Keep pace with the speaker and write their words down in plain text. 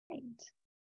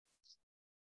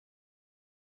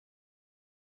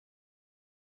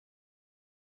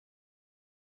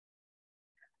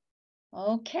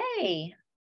Okay.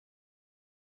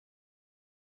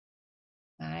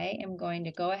 I am going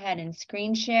to go ahead and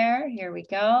screen share. Here we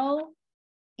go.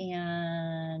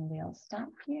 And we'll stop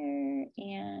here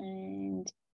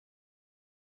and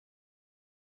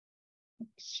make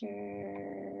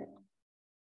sure.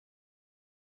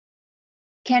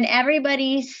 Can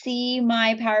everybody see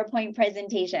my PowerPoint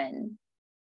presentation?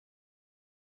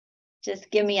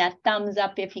 Just give me a thumbs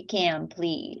up if you can,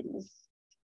 please.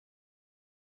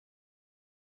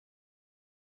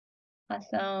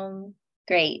 Awesome.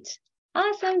 Great.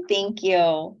 Awesome. Thank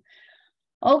you.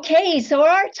 Okay, so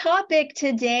our topic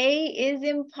today is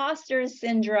imposter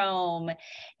syndrome.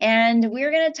 And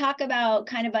we're going to talk about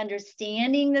kind of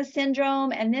understanding the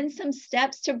syndrome and then some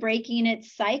steps to breaking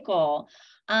its cycle.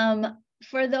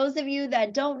 For those of you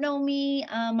that don't know me,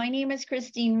 my name is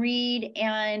Christine Reed,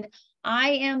 and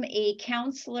I am a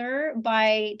counselor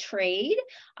by trade.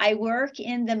 I work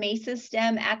in the MESA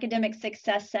STEM Academic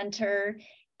Success Center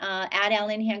at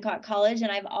Allan Hancock College,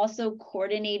 and I've also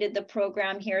coordinated the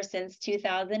program here since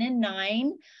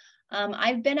 2009.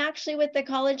 I've been actually with the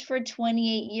college for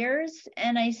 28 years,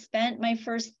 and I spent my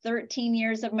first 13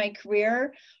 years of my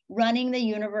career running the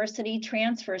University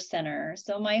Transfer Center.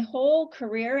 So my whole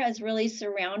career has really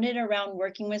surrounded around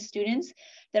working with students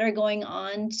that are going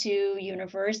on to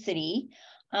university.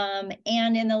 And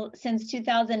since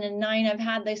 2009, I've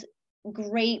had this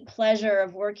great pleasure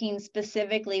of working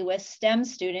specifically with STEM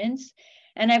students.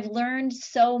 And I've learned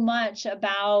so much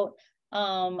about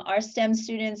our STEM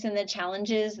students and the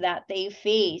challenges that they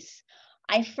face.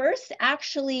 I first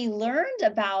actually learned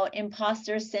about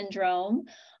imposter syndrome,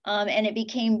 and it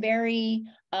became very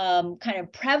kind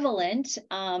of prevalent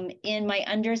in my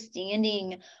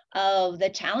understanding of the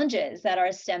challenges that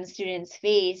our STEM students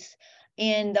face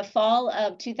in the fall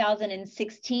of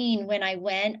 2016 when I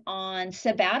went on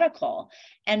sabbatical.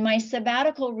 And my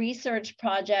sabbatical research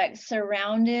project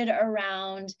surrounded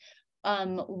around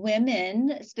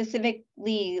women,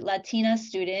 specifically Latina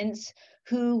students,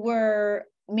 who were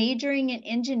majoring in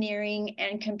engineering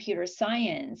and computer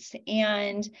science,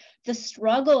 and the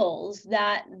struggles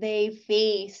that they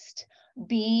faced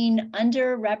being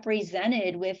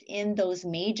underrepresented within those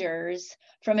majors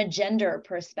from a gender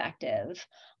perspective.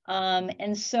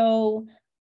 And so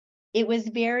it was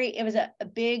a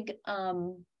big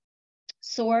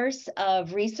source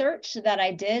of research that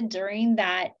I did during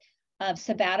that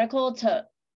sabbatical to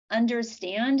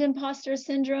understand imposter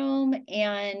syndrome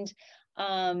and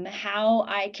how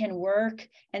I can work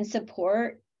and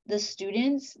support the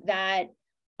students that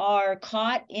are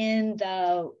caught in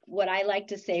the, what I like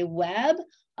to say, web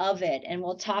of it. And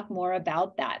we'll talk more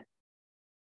about that.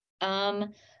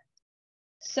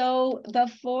 So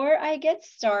before I get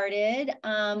started,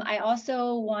 I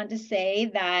also want to say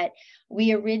that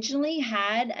we originally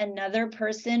had another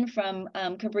person from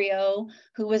Cabrillo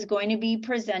who was going to be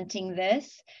presenting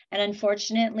this, and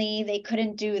unfortunately they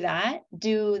couldn't do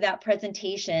that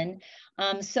presentation.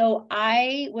 So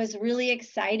I was really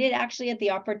excited actually at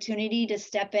the opportunity to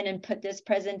step in and put this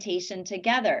presentation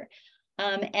together.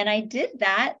 And I did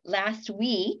that last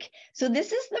week. So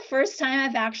this is the first time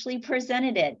I've actually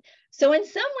presented it. So in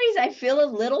some ways, I feel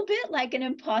a little bit like an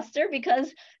imposter because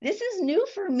this is new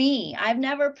for me. I've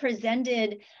never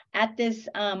presented at this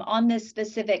on this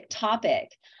specific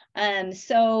topic.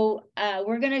 So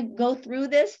we're going to go through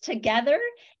this together,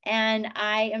 and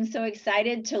I am so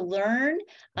excited to learn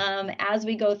as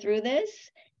we go through this.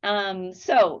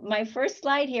 So my first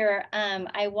slide here,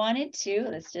 I wanted to,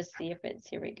 let's just see if it's,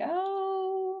 here we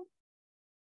go.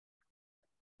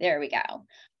 There we go.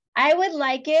 I would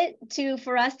like it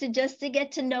for us to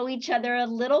get to know each other a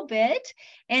little bit.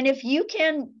 And if you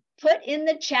can put in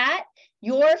the chat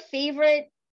your favorite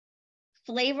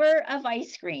flavor of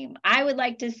ice cream. I would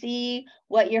like to see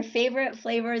what your favorite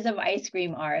flavors of ice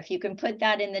cream are. If you can put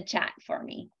that in the chat for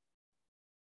me.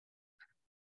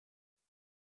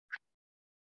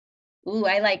 Ooh,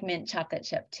 I like mint chocolate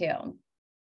chip too.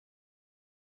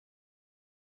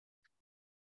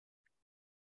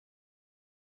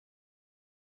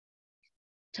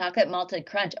 Chocolate malted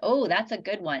crunch. Oh, that's a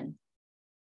good one.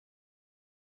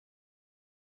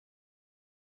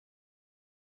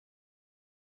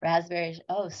 Raspberry,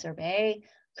 oh, sorbet,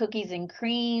 cookies and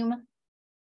cream.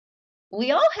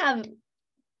 We all have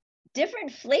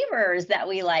different flavors that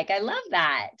we like. I love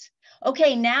that.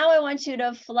 Okay, now I want you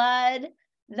to flood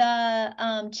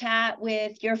the chat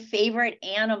with your favorite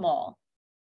animal.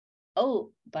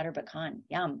 Oh, butter pecan,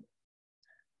 yum.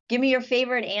 Give me your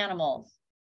favorite animals.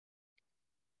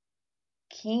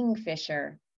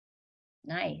 Kingfisher,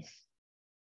 nice.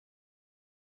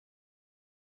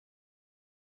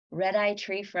 Red-eye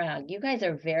tree frog. You guys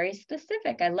are very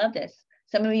specific. I love this.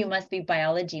 Some of you must be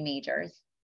biology majors.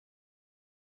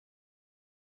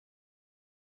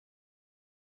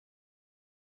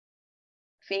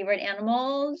 Favorite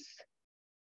animals?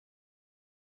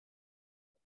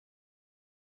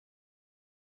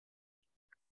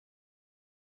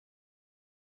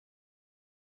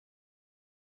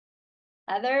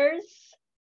 Others?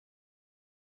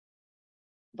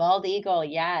 Bald eagle,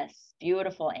 yes.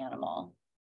 Beautiful animal.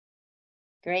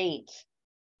 Great.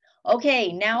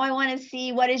 Okay, now I want to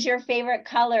see, what is your favorite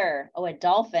color? Oh, a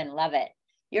dolphin, love it.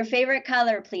 Your favorite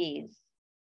color, please.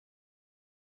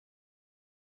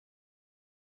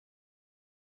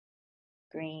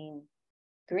 Green.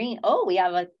 Green. Oh, we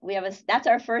have a, that's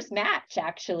our first match,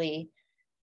 actually.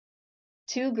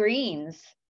 2 greens.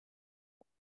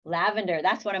 Lavender,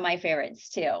 that's one of my favorites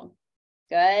too.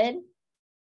 Good.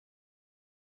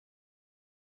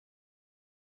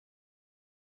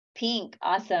 Pink,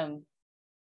 awesome.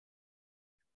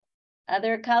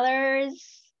 Other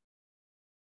colors?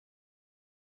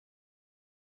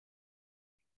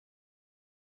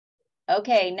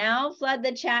 Okay, now flood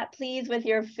the chat, please, with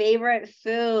your favorite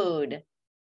food.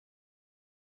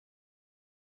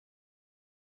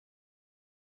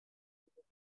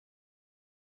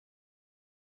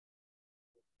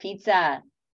 Pizza,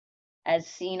 as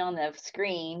seen on the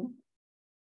screen.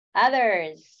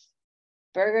 Others?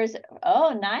 Burgers.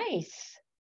 Oh, nice.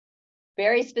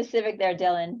 Very specific there,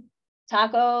 Dylan.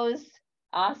 Tacos,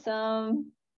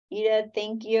 awesome. Edith,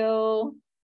 thank you.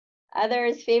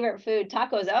 Others, favorite food,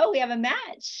 tacos. Oh, we have a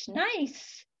match.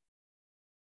 Nice.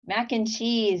 Mac and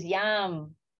cheese,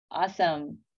 yum.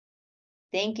 Awesome.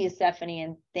 Thank you, Stephanie,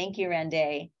 and thank you,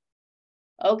 Rande.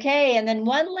 Okay, and then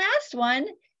one last one.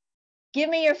 Give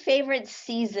me your favorite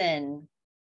season.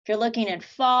 If you're looking at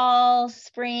fall,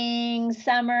 spring,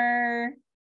 summer,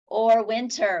 or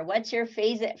winter, what's your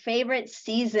favorite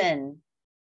season?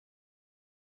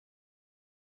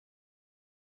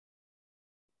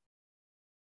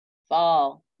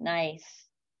 Fall, nice.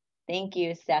 Thank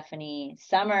you, Stephanie.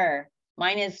 Summer,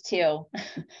 mine is too.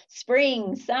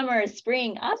 Spring, summer,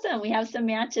 spring, awesome. We have some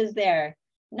matches there.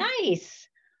 Nice.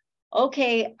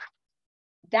 Okay,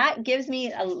 that gives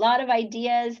me a lot of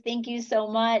ideas. Thank you so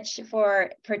much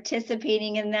for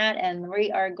participating in that. And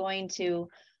we are going to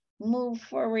move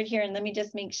forward here. And let me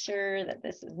just make sure that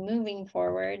this is moving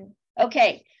forward.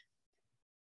 Okay.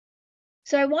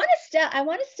 So I want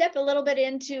to step a little bit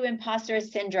into imposter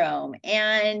syndrome.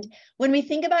 And when we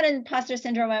think about imposter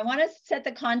syndrome, I want to set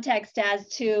the context as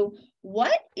to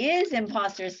what is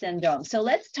imposter syndrome. So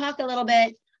let's talk a little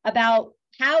bit about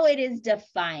how it is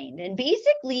defined. And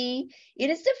basically, it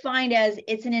is defined as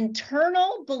it's an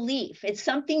internal belief. It's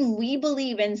something we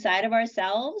believe inside of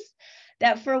ourselves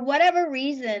that for whatever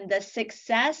reason, the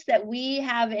success that we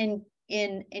have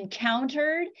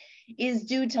encountered is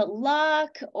due to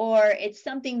luck, or it's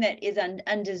something that is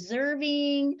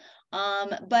undeserving,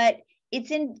 but it's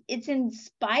in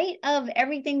spite of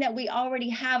everything that we already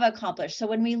have accomplished. So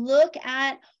when we look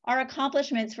at our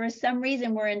accomplishments, for some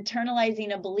reason, we're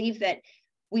internalizing a belief that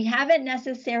we haven't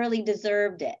necessarily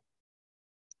deserved it.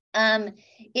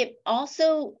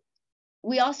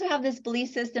 We also have this belief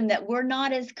system that we're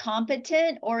not as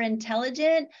competent or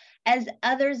intelligent as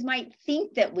others might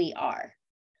think that we are.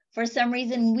 For some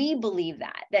reason, we believe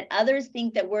that others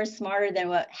think that we're smarter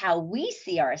than how we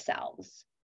see ourselves.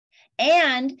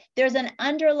 And there's an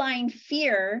underlying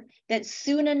fear that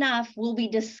soon enough we'll be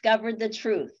discovered the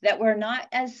truth, that we're not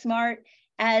as smart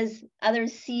as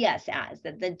others see us as,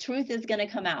 that the truth is going to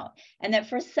come out, and that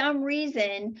for some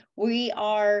reason we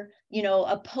are,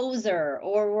 a poser,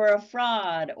 or we're a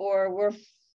fraud, or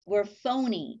we're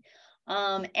phony.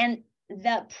 And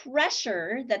the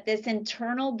pressure that this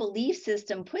internal belief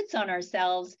system puts on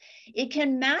ourselves, it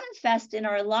can manifest in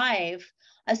our life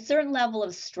a certain level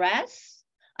of stress,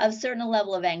 a certain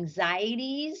level of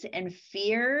anxieties and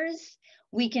fears.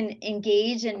 We can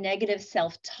engage in negative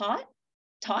self-talk.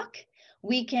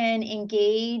 We can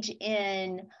engage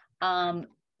in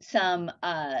some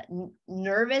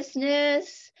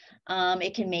nervousness.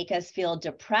 It can make us feel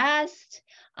depressed,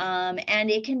 and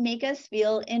it can make us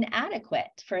feel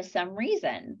inadequate for some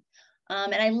reason.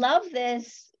 And I love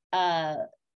this kind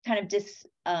of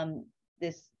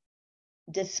this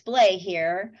display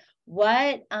here.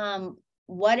 What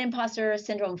imposter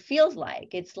syndrome feels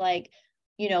like. It's like,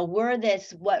 we're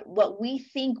this, what we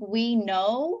think we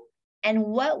know and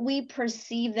what we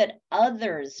perceive that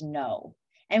others know.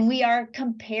 And we are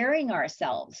comparing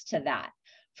ourselves to that.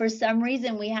 For some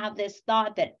reason, we have this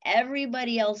thought that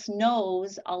everybody else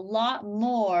knows a lot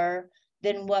more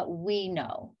than what we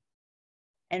know.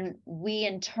 And we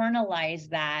internalize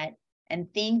that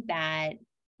and think that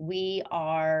we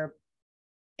are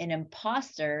an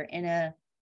imposter in a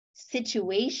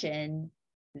situation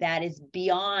that is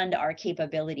beyond our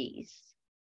capabilities.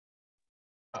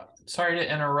 Sorry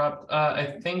to interrupt.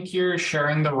 I think you're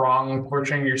sharing the wrong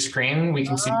portion of your screen. We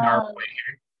can see PowerPoint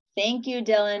here. Thank you,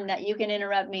 Dylan, that you can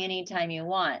interrupt me anytime you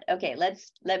want. Okay,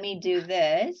 let me do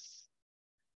this.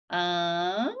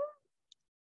 Let's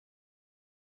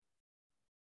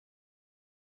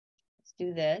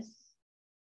do this.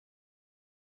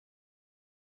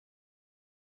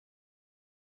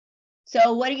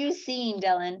 So what are you seeing,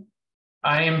 Dylan?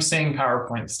 I am seeing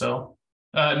PowerPoint still.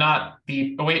 Not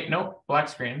the, oh wait, nope, black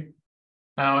screen.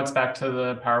 Now it's back to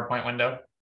the PowerPoint window.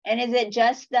 And is it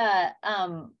just the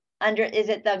is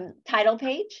it the title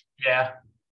page? Yeah.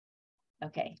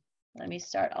 Okay, let me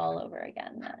start all over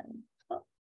again then. Oh.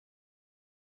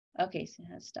 Okay, so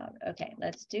it has stopped. Okay,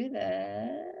 let's do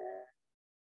this.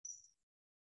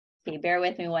 Okay, bear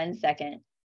with me 1 second.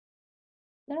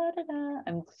 Da, da, da.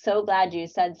 I'm so glad you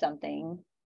said something.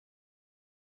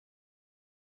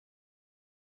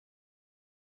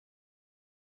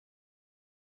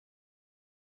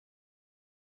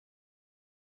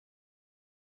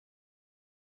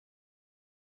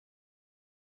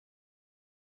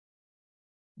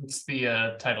 It's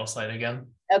the title slide again.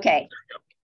 Okay.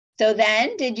 So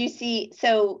then do you see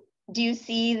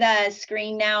the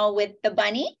screen now with the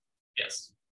bunny?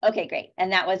 Yes. Okay, great.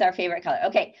 And that was our favorite color.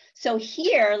 Okay, so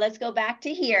here, let's go back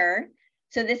to here.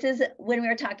 So this is when we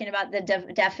were talking about the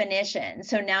definition.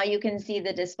 So now you can see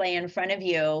the display in front of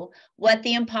you, what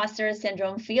the imposter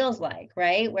syndrome feels like,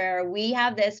 right? Where we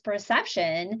have this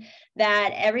perception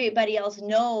that everybody else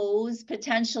knows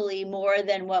potentially more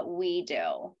than what we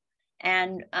do.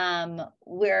 And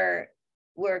we're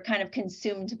kind of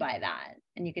consumed by that.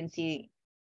 And you can see,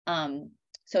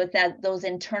 so it's that those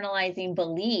internalizing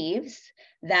beliefs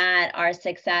that our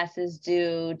success is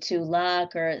due to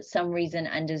luck or some reason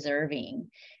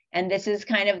undeserving. And this is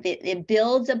kind of, it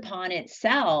builds upon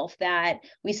itself that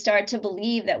we start to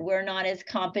believe that we're not as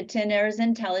competent or as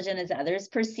intelligent as others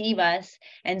perceive us.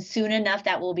 And soon enough,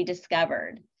 that will be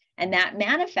discovered. And that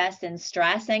manifests in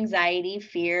stress, anxiety,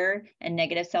 fear, and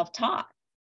negative self-talk.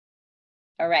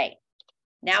 All right.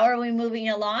 Now are we moving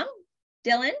along,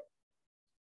 Dylan?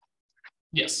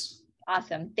 Yes.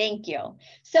 Awesome, thank you.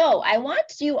 So I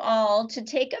want you all to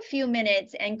take a few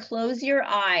minutes and close your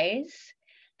eyes.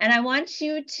 And I want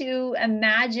you to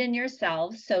imagine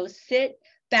yourself. So sit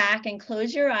back and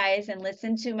close your eyes and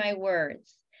listen to my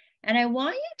words. And I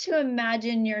want you to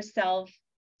imagine yourself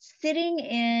sitting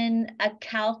in a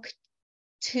Calculus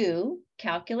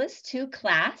 2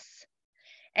 class,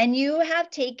 and you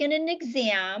have taken an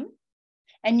exam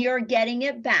and you're getting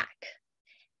it back.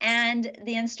 And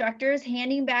the instructor is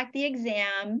handing back the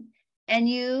exam, and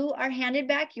you are handed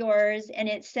back yours, and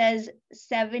it says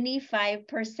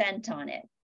 75% on it.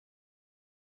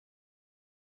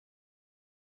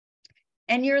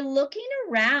 And you're looking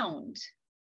around,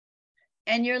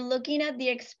 and you're looking at the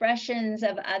expressions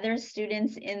of other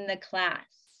students in the class,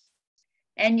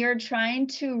 and you're trying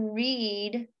to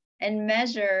read and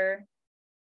measure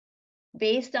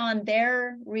based on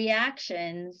their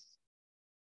reactions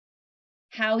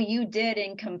how you did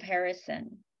in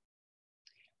comparison.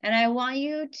 And I want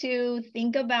you to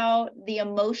think about the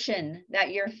emotion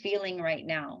that you're feeling right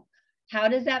now. How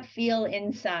does that feel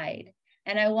inside?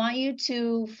 And I want you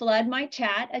to flood my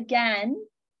chat again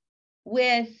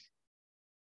with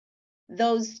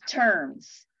those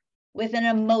terms, with an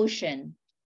emotion.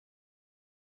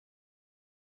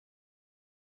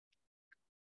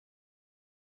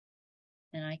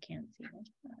 And I can't see that.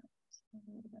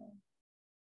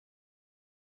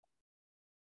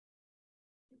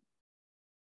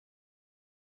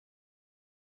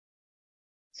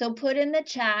 So put in the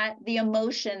chat the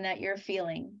emotion that you're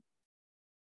feeling.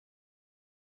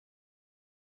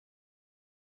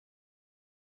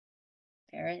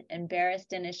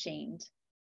 Embarrassed and ashamed.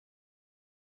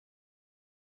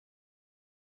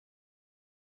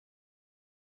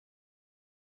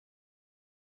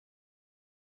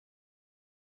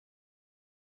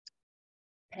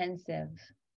 Pensive.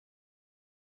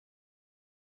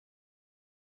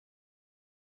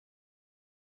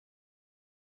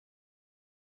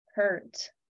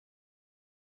 Hurt.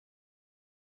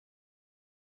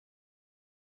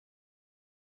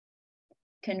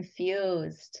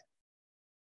 Confused.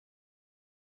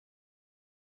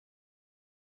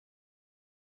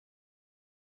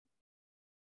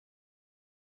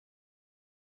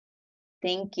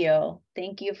 Thank you.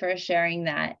 Thank you for sharing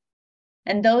that.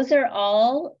 And those are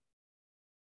all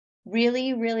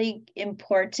really, really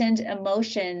important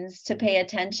emotions to pay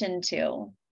attention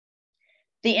to.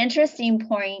 The interesting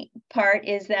part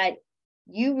is that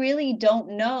you really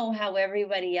don't know how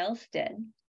everybody else did.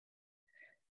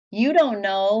 You don't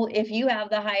know if you have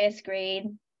the highest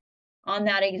grade on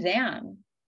that exam.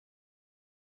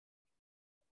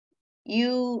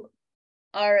 You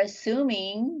are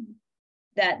assuming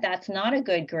that that's not a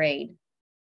good grade.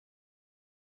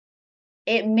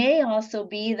 It may also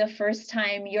be the first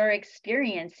time you're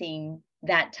experiencing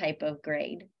that type of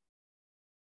grade.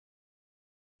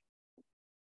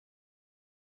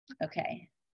 Okay,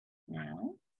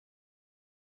 now.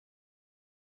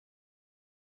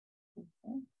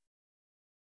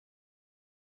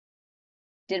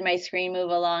 Did my screen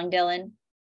move along, Dylan?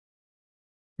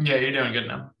 Yeah, you're doing good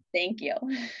now. Thank you.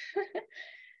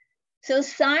 So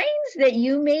signs that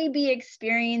you may be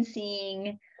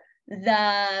experiencing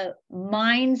the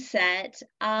mindset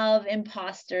of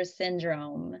imposter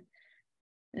syndrome,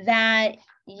 that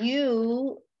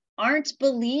you aren't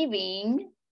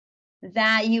believing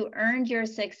that you earned your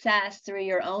success through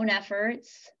your own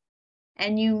efforts,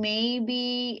 and you may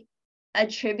be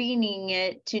attributing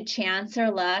it to chance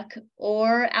or luck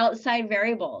or outside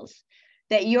variables,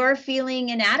 that you're feeling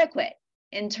inadequate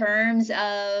in terms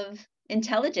of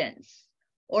intelligence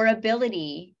or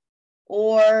ability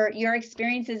or your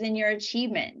experiences and your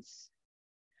achievements,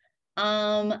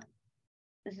 that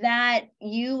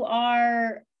you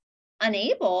are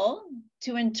unable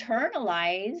to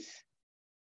internalize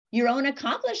your own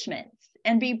accomplishments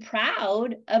and be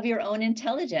proud of your own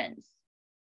intelligence,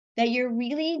 that you're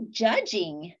really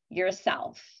judging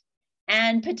yourself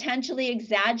and potentially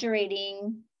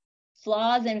exaggerating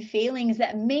flaws and failings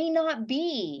that may not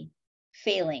be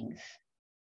failings.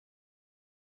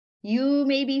 You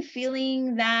may be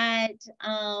feeling that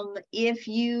if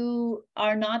you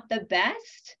are not the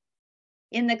best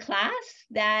in the class,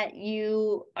 that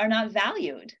you are not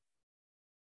valued.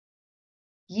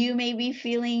 You may be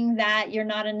feeling that you're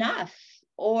not enough,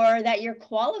 or that you're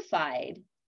qualified,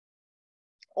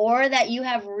 or that you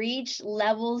have reached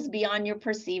levels beyond your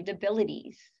perceived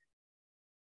abilities.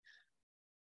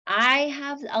 I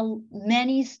have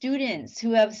many students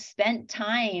who have spent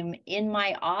time in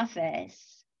my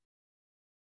office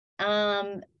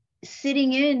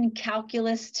sitting in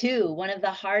Calculus 2, one of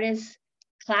the hardest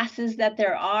classes that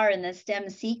there are in the STEM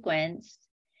sequence,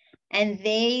 and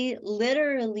they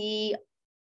literally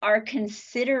are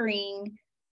considering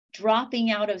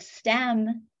dropping out of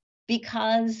STEM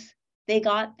because they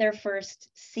got their first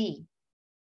C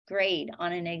grade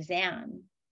on an exam.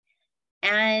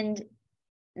 And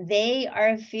they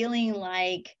are feeling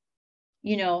like,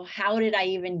 you know, how did I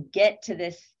even get to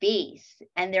this space?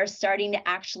 And they're starting to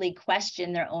actually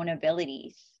question their own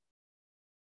abilities.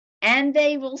 And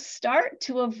they will start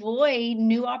to avoid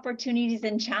new opportunities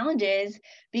and challenges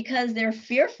because they're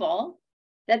fearful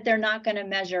that they're not going to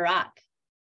measure up.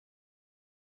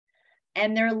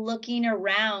 And they're looking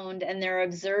around and they're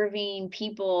observing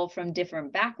people from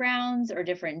different backgrounds or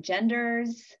different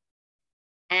genders,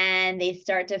 and they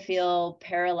start to feel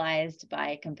paralyzed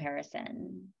by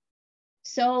comparison.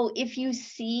 So if you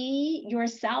see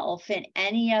yourself in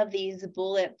any of these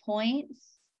bullet points,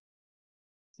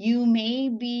 you may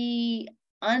be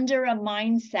under a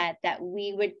mindset that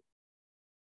we would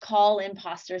call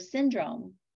imposter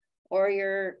syndrome, or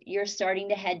you're starting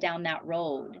to head down that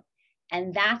road.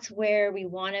 And that's where we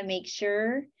want to make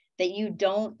sure that you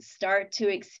don't start to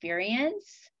experience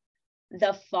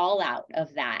the fallout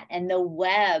of that and the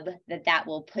web that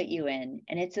will put you in.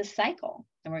 And it's a cycle.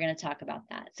 And we're going to talk about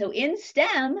that. So in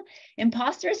STEM,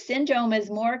 imposter syndrome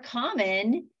is more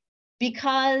common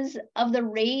because of the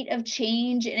rate of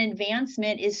change and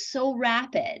advancement is so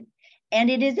rapid. And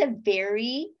it is a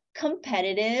very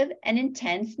competitive and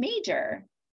intense major.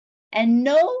 And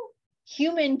no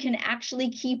human can actually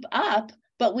keep up,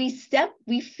 but we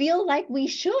feel like we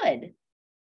should.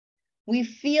 We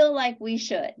feel like we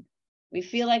should. We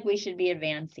feel like we should be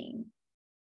advancing.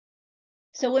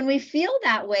 So when we feel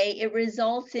that way, it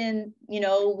results in,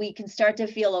 we can start to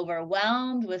feel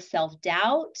overwhelmed with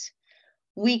self-doubt.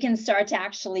 We can start to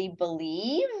actually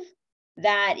believe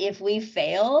that if we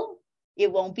fail,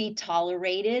 it won't be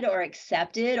tolerated or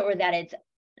accepted, or that it's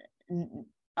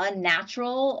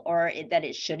unnatural, or that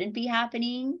it shouldn't be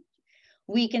happening.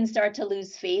 We can start to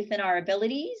lose faith in our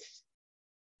abilities,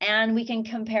 and we can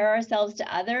compare ourselves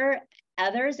to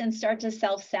others and start to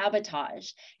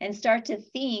self-sabotage and start to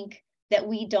think that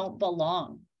we don't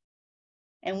belong.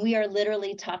 And we are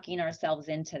literally talking ourselves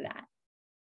into that.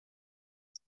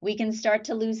 We can start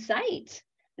to lose sight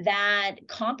that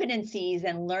competencies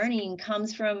and learning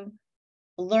comes from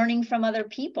learning from other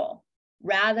people,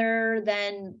 rather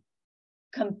than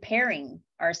comparing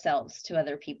ourselves to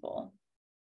other people.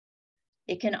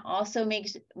 It can also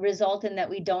result in that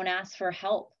we don't ask for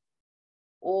help,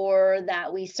 or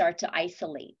that we start to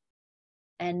isolate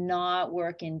and not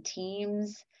work in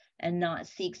teams and not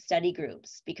seek study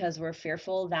groups because we're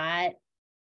fearful that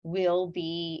we'll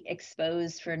be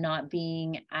exposed for not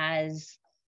being as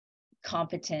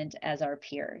competent as our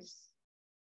peers.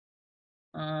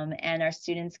 And our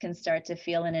students can start to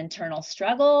feel an internal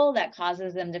struggle that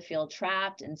causes them to feel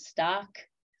trapped and stuck.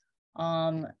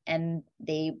 And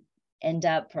they end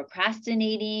up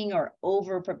procrastinating or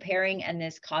over preparing, and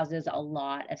this causes a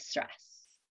lot of stress.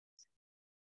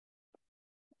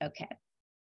 Okay.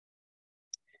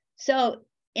 So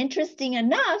interesting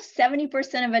enough,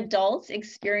 70% of adults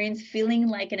experience feeling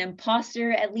like an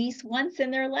imposter at least once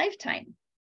in their lifetime.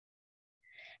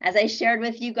 As I shared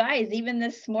with you guys, even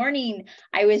this morning,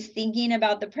 I was thinking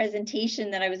about the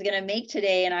presentation that I was going to make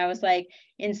today. And I was like,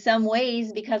 in some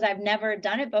ways, because I've never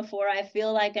done it before, I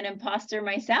feel like an imposter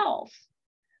myself.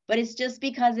 But it's just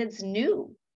because it's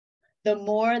new. The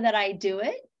more that I do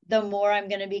it, the more I'm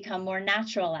going to become more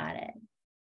natural at it.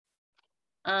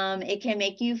 It can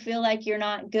make you feel like you're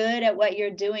not good at what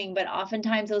you're doing, but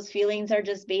oftentimes those feelings are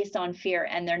just based on fear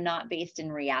and they're not based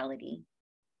in reality.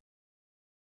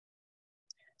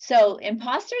 So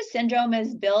imposter syndrome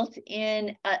is built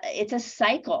in, it's a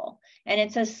cycle, and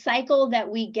it's a cycle that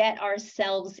we get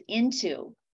ourselves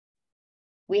into.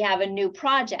 We have a new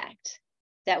project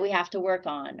that we have to work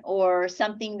on, or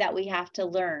something that we have to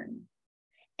learn.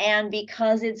 And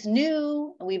because it's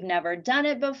new, we've never done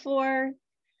it before,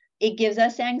 it gives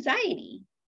us anxiety.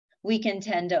 We can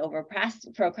tend to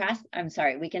procrastinate,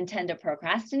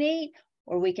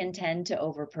 or we can tend to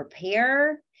over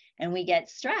prepare, and we get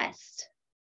stressed.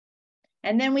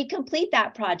 And then we complete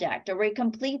that project, or we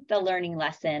complete the learning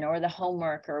lesson or the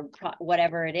homework or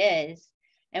whatever it is.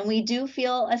 And we do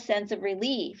feel a sense of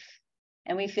relief,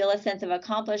 and we feel a sense of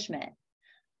accomplishment.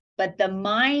 But the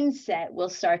mindset will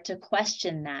start to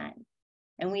question that.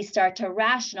 And we start to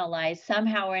rationalize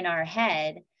somehow in our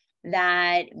head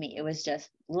that it was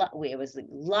lucky,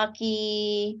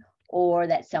 or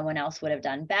that someone else would have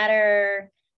done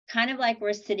better. Kind of like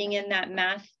we're sitting in that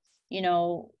math,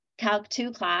 Calc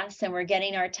 2 class, and we're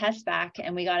getting our test back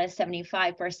and we got a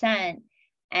 75%,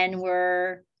 and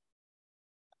we're,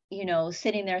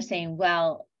 sitting there saying,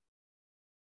 well,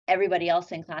 everybody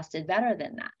else in class did better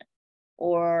than that,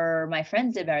 or my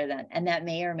friends did better than, and that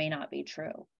may or may not be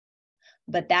true.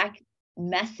 But that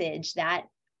message, that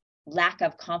lack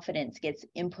of confidence gets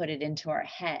inputted into our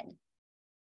head,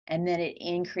 and then it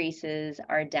increases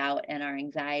our doubt and our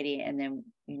anxiety, and then,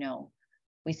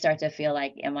 we start to feel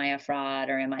like, am I a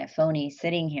fraud or am I a phony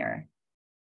sitting here?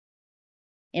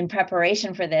 In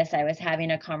preparation for this, I was having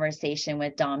a conversation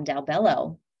with Dom Del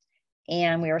Bello,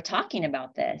 and we were talking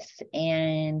about this.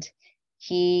 And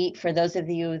for those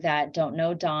of you that don't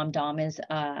know Dom is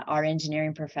our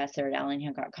engineering professor at Allan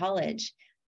Hancock College.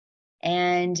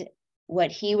 And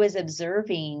what he was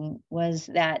observing was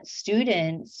that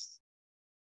students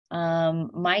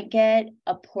might get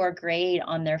a poor grade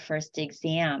on their first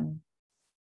exam.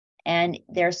 And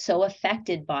they're so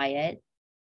affected by it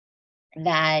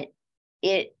that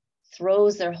it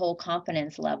throws their whole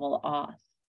confidence level off.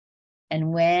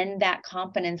 And when that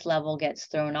confidence level gets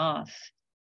thrown off,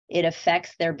 it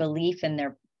affects their belief in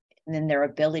their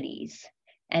abilities.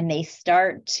 And they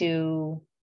start to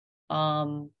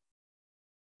not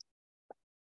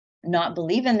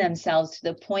believe in themselves to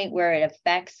the point where it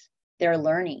affects their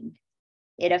learning.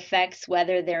 It affects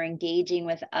whether they're engaging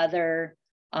with other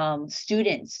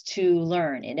students to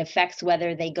learn. It affects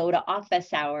whether they go to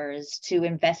office hours to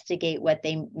investigate what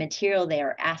material they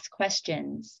are, ask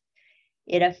questions.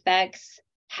 It affects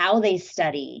how they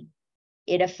study.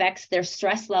 It affects their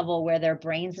stress level, where their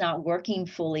brain's not working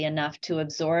fully enough to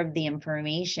absorb the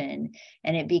information,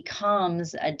 and it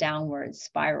becomes a downward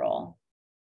spiral.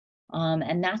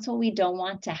 And that's what we don't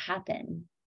want to happen.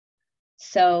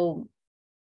 So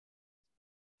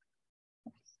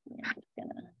I'm just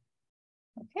gonna,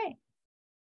 okay.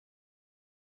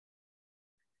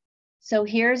 So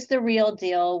here's the real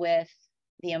deal with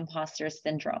the imposter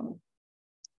syndrome.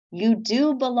 You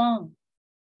do belong.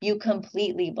 You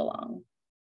completely belong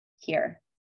here.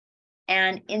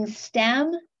 And in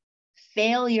STEM,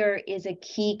 failure is a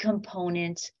key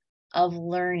component of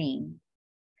learning.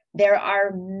 There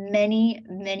are many,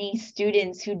 many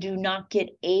students who do not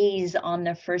get A's on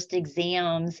their first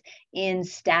exams in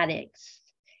statics,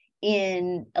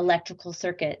 in electrical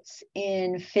circuits,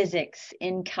 in physics,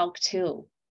 in Calc 2.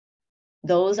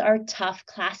 Those are tough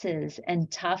classes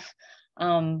and tough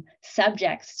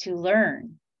subjects to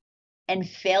learn. And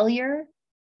failure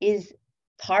is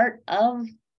part of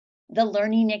the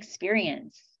learning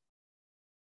experience.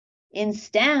 In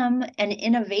STEM, an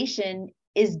innovation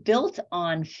is built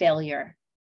on failure.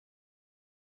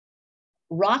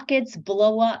 Rockets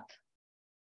blow up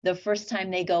the first time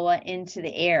they go into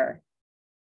the air.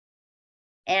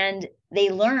 And they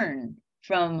learn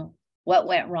from what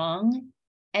went wrong,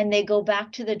 and they go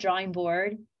back to the drawing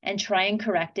board and try and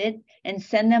correct it and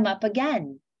send them up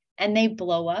again. And they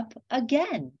blow up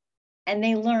again. And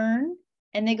they learn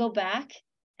and they go back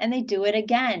and they do it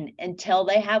again until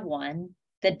they have one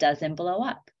that doesn't blow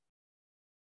up.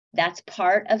 That's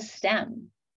part of STEM,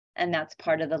 and that's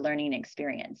part of the learning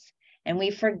experience. And we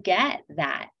forget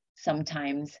that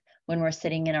sometimes when we're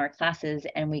sitting in our classes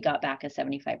and we got back a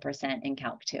 75% in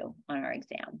Calc 2 on our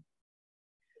exam.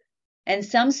 And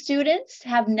some students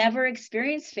have never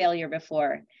experienced failure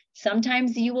before.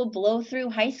 Sometimes you will blow through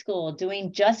high school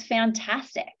doing just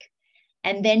fantastic.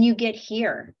 And then you get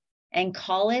here. And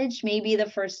college may be the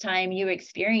first time you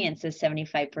experience a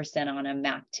 75% on a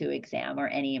Math 2 exam or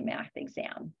any math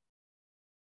exam.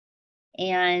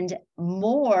 And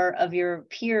more of your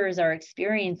peers are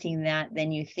experiencing that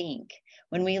than you think.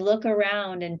 When we look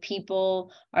around and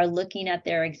people are looking at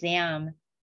their exam,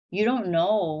 you don't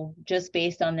know just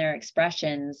based on their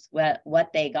expressions what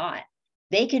they got.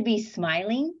 They could be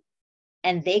smiling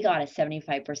and they got a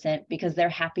 75% because they're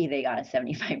happy they got a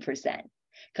 75%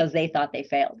 because they thought they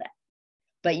failed it.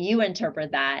 But you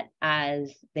interpret that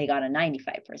as they got a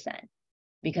 95%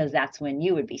 because that's when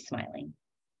you would be smiling.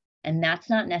 And that's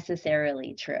not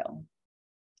necessarily true.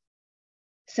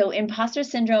 So imposter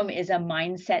syndrome is a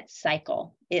mindset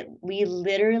cycle. We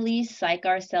literally psych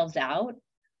ourselves out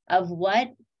of what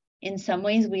in some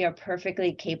ways we are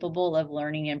perfectly capable of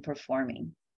learning and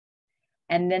performing.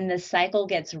 And then the cycle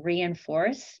gets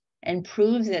reinforced and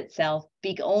proves itself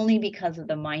only because of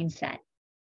the mindset.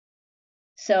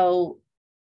 So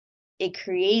it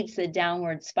creates a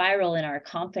downward spiral in our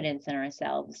confidence in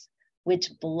ourselves,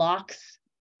 which blocks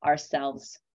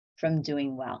ourselves from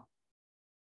doing well.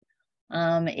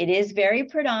 It is very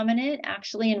predominant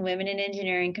actually in women in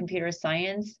engineering, computer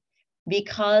science,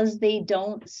 because they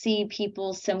don't see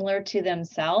people similar to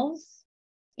themselves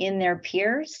in their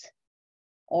peers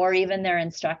or even their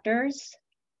instructors.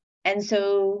 And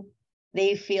so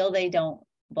they feel they don't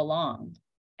belong.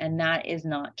 And that is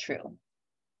not true.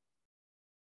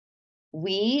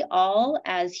 We all,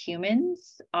 as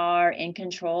humans, are in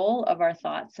control of our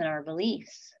thoughts and our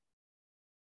beliefs.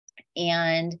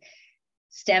 And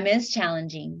STEM is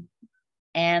challenging,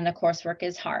 and the coursework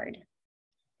is hard.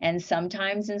 And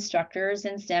sometimes instructors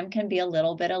in STEM can be a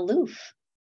little bit aloof.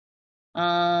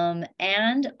 And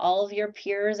all of your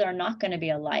peers are not going to be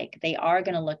alike. They are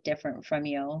going to look different from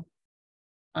you.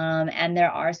 And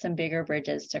there are some bigger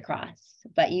bridges to cross,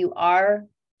 but you are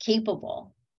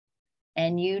capable.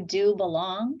 And you do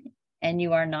belong, and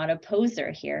you are not a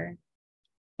poser here.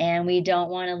 And we don't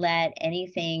want to let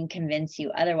anything convince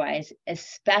you otherwise,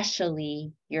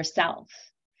 especially yourself.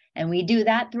 And we do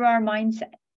that through our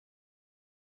mindset.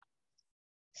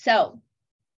 So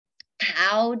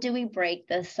how do we break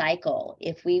the cycle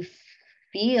if we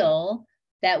feel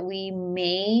that we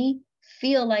may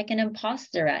feel like an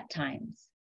imposter at times?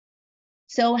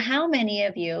 So how many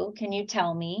of you, can you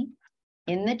tell me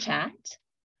in the chat,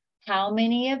 how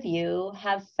many of you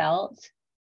have felt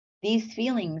these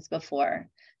feelings before?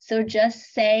 So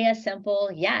just say a simple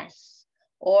yes,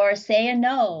 or say a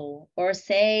no, or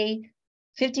say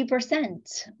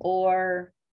 50%,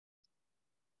 or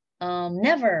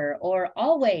never, or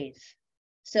always.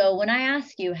 So when I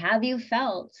ask you, have you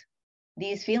felt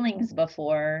these feelings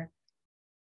before?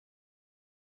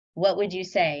 What would you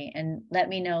say? And let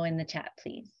me know in the chat,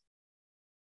 please.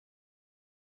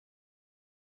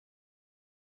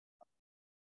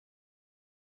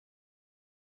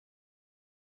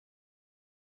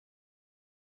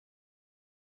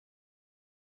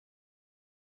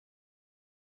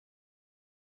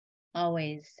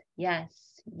 Always. Yes.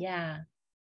 Yeah.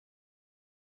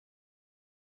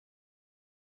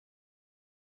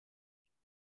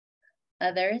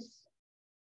 Others?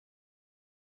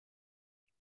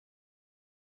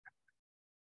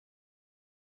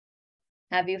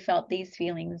 Have you felt these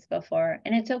feelings before?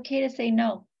 And it's okay to say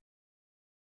no.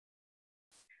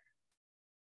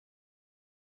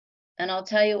 And I'll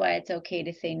tell you why it's okay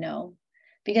to say no.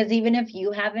 Because even if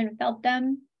you haven't felt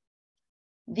them,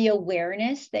 the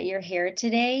awareness that you're here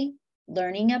today,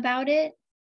 learning about it,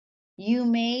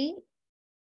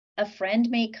 a friend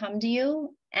may come to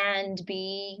you and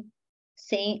be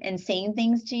saying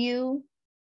things to you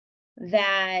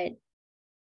that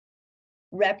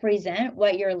represent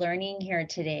what you're learning here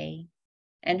today.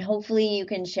 And hopefully you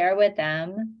can share with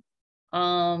them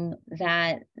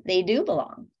that they do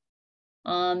belong,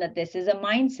 that this is a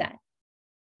mindset,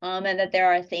 and that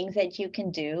there are things that you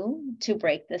can do to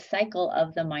break the cycle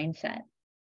of the mindset.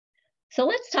 So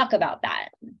let's talk about that.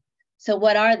 So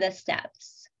what are the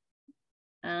steps?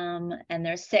 And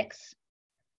there's 6.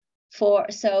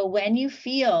 So when you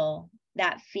feel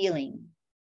that feeling,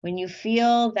 when you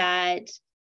feel that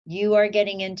you are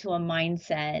getting into a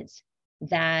mindset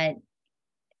that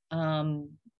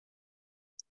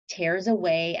tears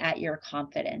away at your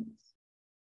confidence,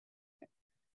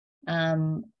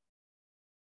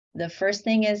 the first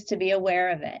thing is to be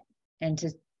aware of it and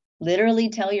to literally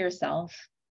tell yourself,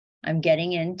 I'm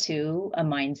getting into a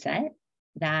mindset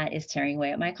that is tearing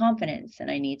away at my confidence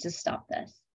and I need to stop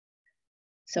this.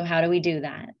 So how do we do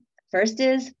that? First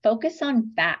is focus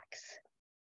on facts.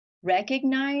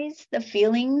 Recognize the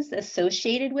feelings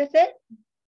associated with it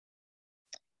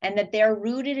and that they're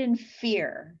rooted in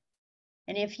fear.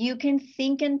 And if you can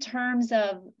think in terms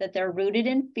of that they're rooted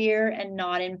in fear and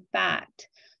not in fact.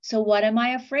 So what am I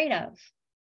afraid of?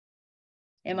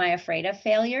 Am I afraid of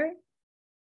failure?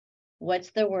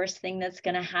 What's the worst thing that's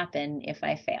going to happen if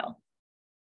I fail?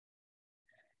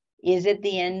 Is it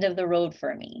the end of the road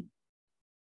for me?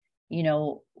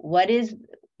 What is,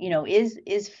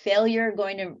 is failure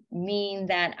going to mean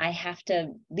that I have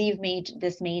to leave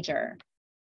this major?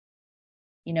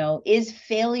 Is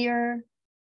failure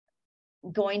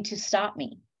going to stop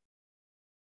me?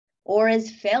 Or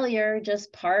is failure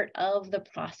just part of the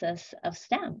process of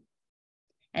STEM?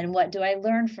 And what do I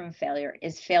learn from failure?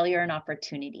 Is failure an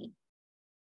opportunity?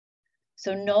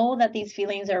 So know that these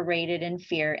feelings are rooted in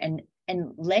fear and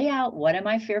lay out, what am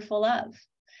I fearful of?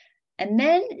 And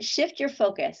then shift your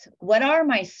focus. What are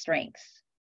my strengths?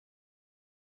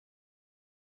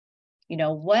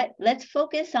 Let's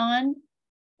focus on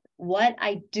what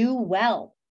I do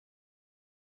well,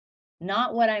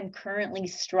 not what I'm currently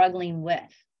struggling with.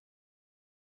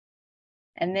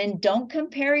 And then don't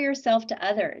compare yourself to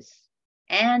others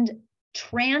and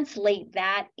translate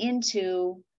that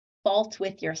into fault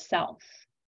with yourself,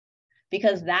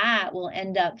 because that will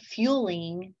end up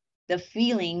fueling the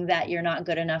feeling that you're not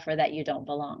good enough or that you don't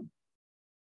belong.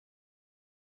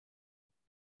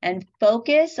 And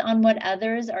focus on what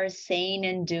others are saying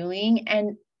and doing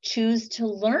and choose to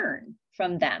learn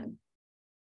from them.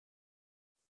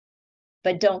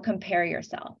 But don't compare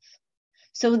yourself.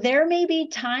 So there may be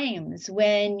times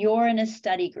when you're in a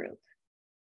study group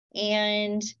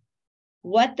and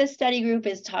what the study group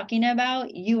is talking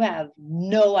about, you have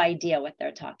no idea what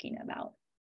they're talking about.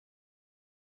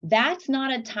 That's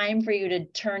not a time for you to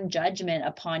turn judgment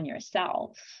upon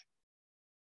yourself.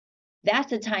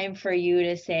 That's a time for you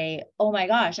to say, oh my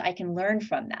gosh, I can learn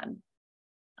from them.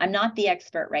 I'm not the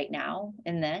expert right now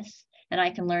in this, and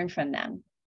I can learn from them.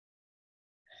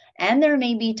 And there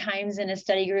may be times in a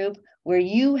study group where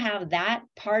you have that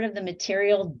part of the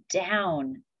material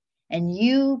down and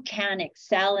you can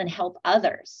excel and help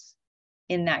others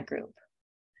in that group.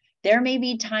 There may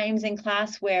be times in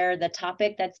class where the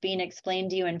topic that's being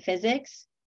explained to you in physics,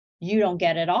 you don't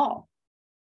get it all.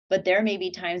 But there may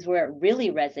be times where it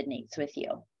really resonates with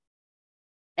you.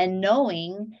 And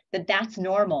knowing that that's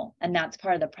normal and that's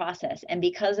part of the process. And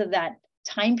because of that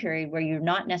time period where you're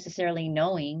not necessarily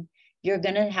knowing, you're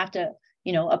going to have to,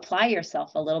 apply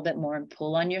yourself a little bit more and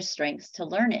pull on your strengths to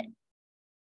learn it.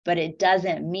 But it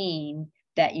doesn't mean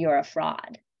that you're a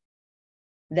fraud,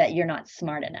 that you're not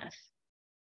smart enough.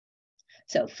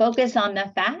 So focus on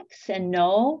the facts and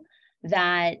know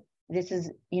that this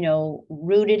is,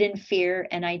 rooted in fear,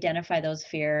 and identify those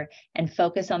fear and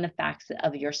focus on the facts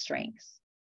of your strengths.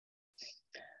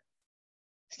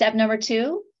 Step number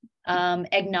 2,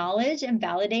 acknowledge and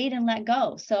validate and let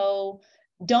go. So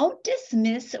don't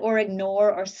dismiss or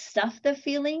ignore or stuff the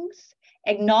feelings.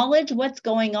 Acknowledge what's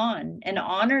going on and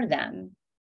honor them.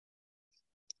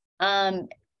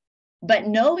 But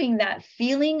knowing that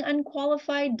feeling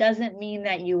unqualified doesn't mean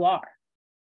that you are.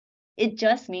 It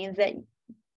just means that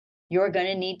you're going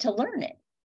to need to learn it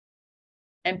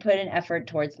and put an effort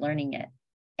towards learning it.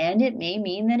 And it may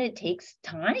mean that it takes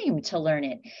time to learn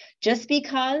it. Just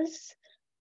because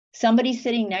somebody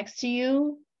sitting next to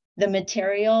you, the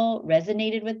material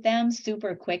resonated with them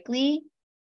super quickly,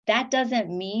 that doesn't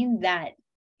mean that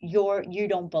you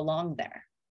don't belong there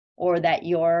or that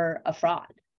you're a fraud.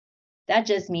 That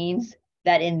just means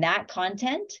that in that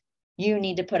content, you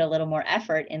need to put a little more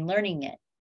effort in learning it.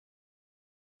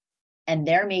 And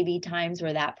there may be times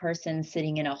where that person's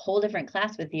sitting in a whole different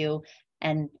class with you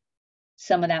and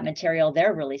some of that material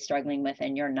they're really struggling with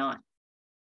and you're not.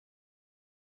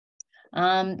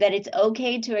 That it's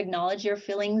okay to acknowledge your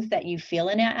feelings that you feel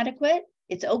inadequate.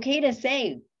 It's okay to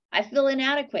say, I feel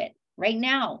inadequate right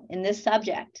now in this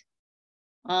subject.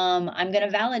 I'm going to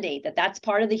validate that that's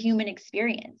part of the human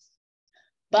experience,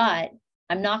 but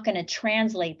I'm not going to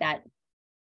translate that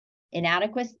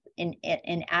inadequate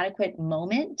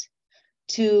moment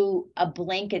to a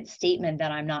blanket statement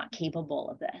that I'm not capable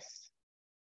of this,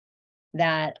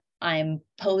 that I'm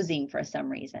posing for some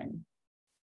reason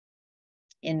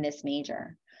in this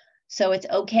major. So it's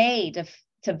okay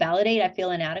to validate I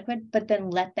feel inadequate, but then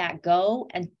let that go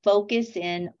and focus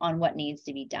in on what needs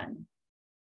to be done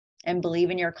and believe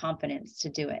in your confidence to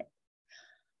do it.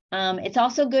 It's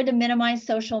also good to minimize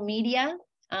social media.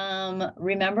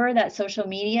 Remember that social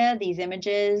media, these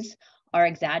images are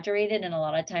exaggerated and a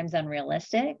lot of times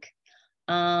unrealistic.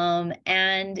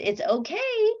 And it's okay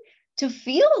to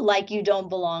feel like you don't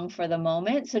belong for the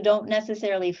moment. So don't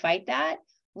necessarily fight that.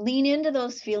 Lean into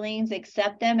those feelings,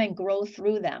 accept them, and grow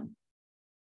through them.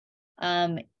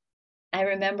 I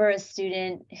remember a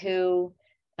student who,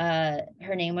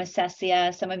 her name was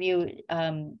Cecia. Some of you,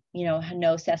 know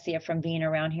Cecia from being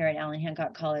around here at Allan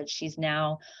Hancock College. She's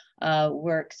now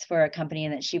works for a company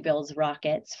that she builds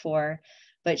rockets for,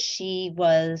 but she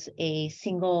was a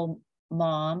single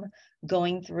mom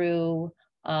going through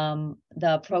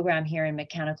the program here in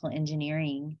mechanical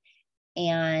engineering.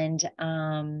 And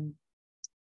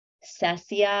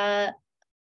Cecia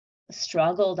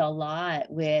struggled a lot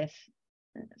with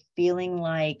feeling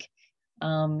like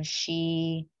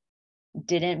she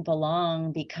didn't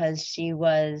belong because she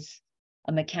was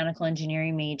a mechanical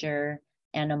engineering major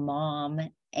and a mom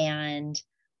and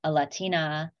a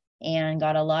Latina, and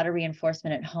got a lot of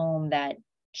reinforcement at home that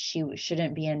she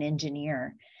shouldn't be an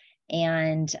engineer,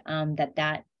 and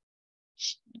that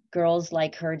girls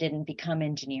like her didn't become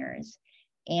engineers.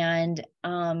 And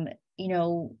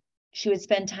she would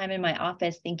spend time in my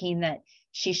office thinking that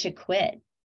she should quit.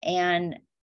 And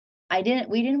we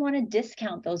didn't want to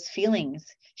discount those feelings.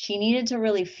 She needed to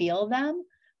really feel them,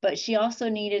 but she also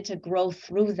needed to grow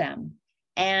through them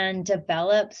and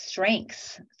develop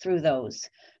strengths through those.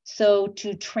 So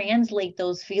to translate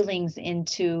those feelings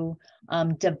into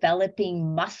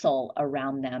developing muscle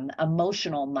around them,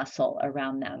 emotional muscle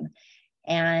around them.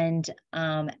 And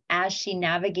as she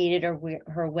navigated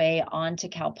her way onto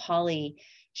Cal Poly,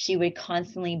 she would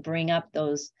constantly bring up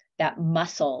that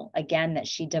muscle again that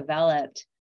she developed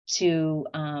to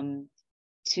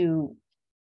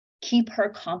keep her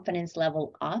confidence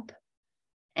level up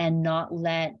and not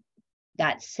let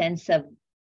that sense of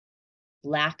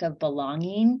lack of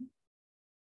belonging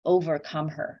overcome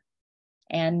her.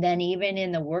 And then even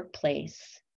in the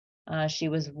workplace, she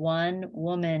was one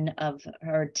woman of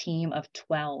her team of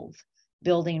 12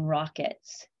 building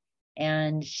rockets.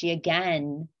 And she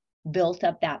again built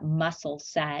up that muscle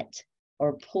set,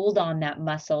 or pulled on that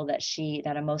muscle that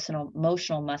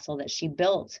emotional muscle that she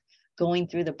built going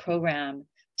through the program,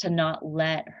 to not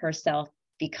let herself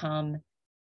become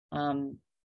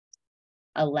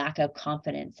a lack of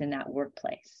confidence in that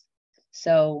workplace.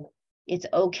 So it's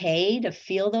okay to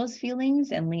feel those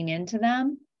feelings and lean into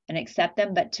them and accept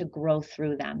them, but to grow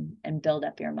through them and build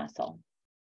up your muscle.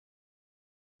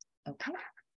 Okay.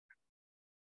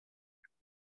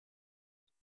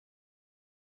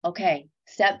 Okay,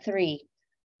 step 3,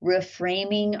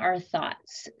 reframing our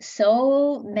thoughts.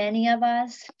 So many of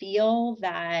us feel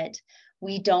that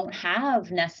we don't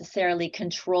have necessarily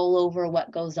control over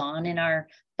what goes on in our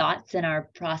thoughts and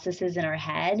our processes in our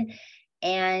head.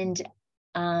 And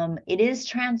it is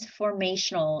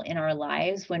transformational in our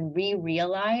lives when we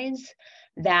realize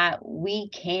that we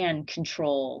can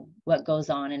control what goes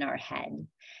on in our head,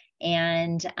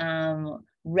 and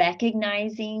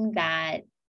recognizing that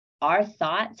our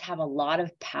thoughts have a lot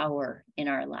of power in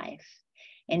our life.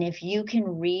 And if you can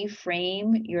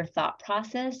reframe your thought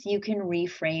process, you can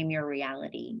reframe your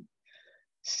reality.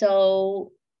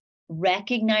 So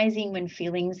recognizing when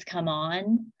feelings come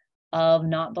on of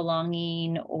not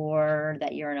belonging, or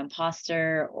that you're an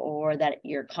imposter, or that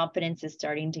your confidence is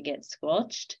starting to get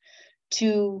squelched,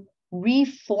 to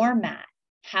reformat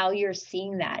how you're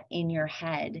seeing that in your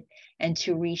head and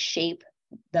to reshape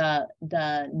the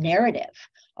narrative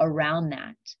around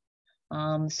that.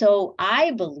 So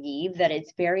I believe that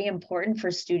it's very important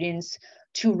for students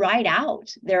to write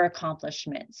out their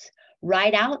accomplishments,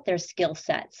 write out their skill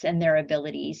sets and their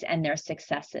abilities and their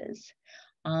successes.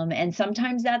 And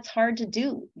sometimes that's hard to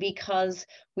do because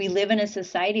we live in a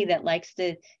society that likes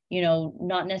to,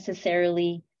 not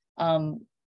necessarily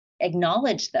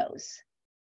acknowledge those.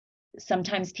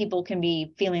 Sometimes people can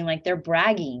be feeling like they're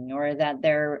bragging, or that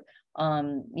they're,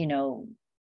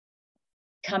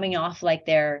 coming off like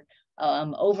they're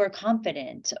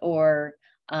overconfident, or,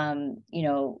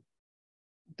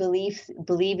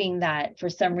 believing that for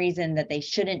some reason that they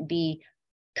shouldn't be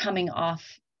coming off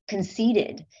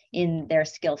conceited in their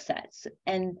skill sets.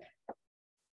 And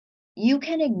you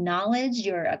can acknowledge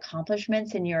your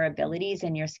accomplishments and your abilities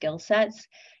and your skill sets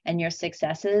and your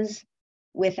successes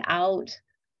without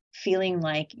feeling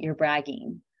like you're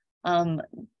bragging. And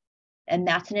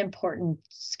that's an important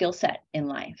skill set in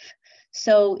life.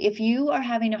 So if you are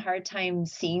having a hard time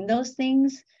seeing those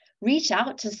things, reach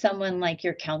out to someone like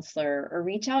your counselor, or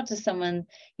reach out to someone,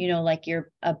 like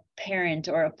a parent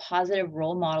or a positive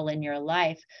role model in your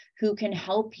life who can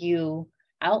help you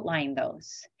outline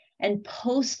those, and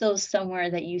post those somewhere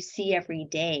that you see every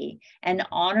day, and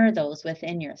honor those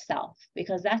within yourself,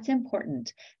 because that's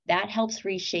important. That helps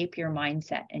reshape your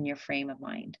mindset and your frame of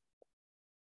mind.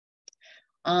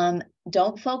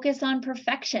 Don't focus on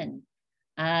perfection.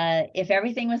 If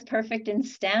everything was perfect in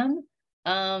STEM,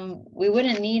 we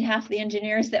wouldn't need half the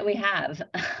engineers that we have.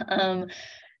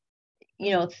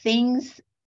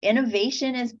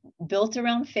 Innovation is built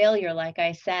around failure, like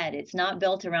I said. It's not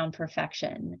built around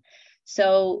perfection.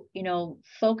 So,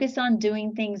 focus on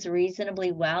doing things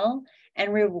reasonably well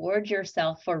and reward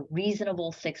yourself for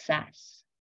reasonable success.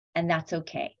 And that's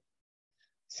okay.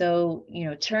 So,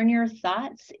 turn your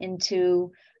thoughts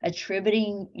into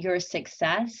attributing your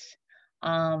success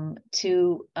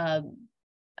to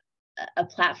a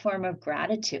platform of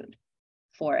gratitude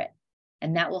for it.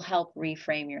 And that will help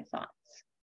reframe your thoughts.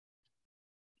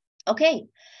 Okay,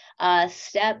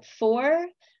 step 4,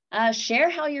 share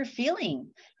how you're feeling.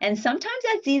 And sometimes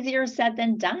that's easier said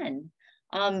than done.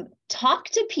 Talk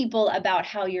to people about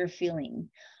how you're feeling,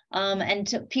 and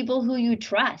to people who you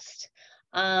trust.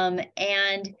 And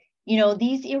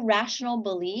these irrational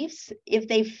beliefs, if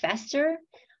they fester,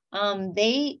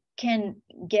 they can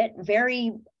get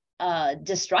very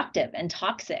destructive and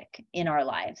toxic in our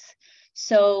lives.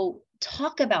 So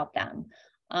talk about them.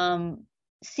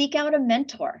 Seek out a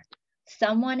mentor,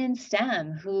 someone in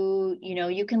STEM who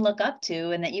you can look up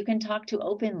to and that you can talk to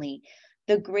openly.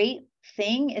 The great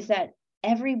thing is that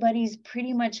everybody's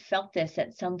pretty much felt this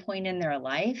at some point in their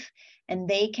life, and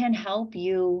they can help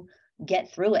you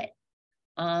get through it,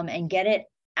 and get it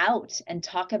out and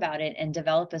talk about it and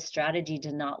develop a strategy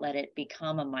to not let it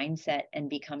become a mindset and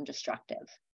become destructive.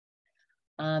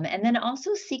 And then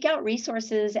also seek out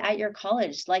resources at your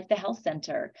college, like the health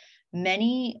center.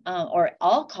 Many or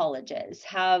all colleges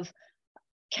have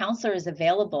counselors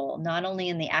available, not only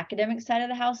in the academic side of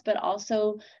the house, but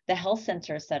also the health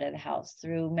center side of the house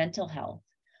through mental health.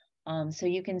 So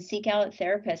you can seek out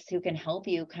therapists who can help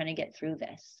you kind of get through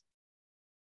this.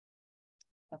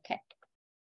 Okay.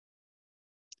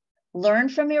 Learn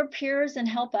from your peers and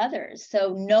help others.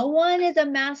 So no one is a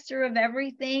master of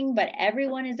everything, but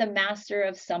everyone is a master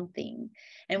of something.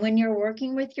 And when you're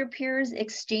working with your peers,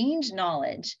 exchange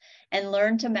knowledge and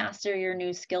learn to master your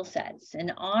new skill sets,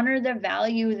 and honor the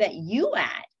value that you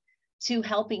add to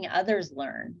helping others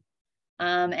learn.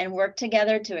 And work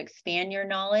together to expand your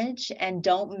knowledge, and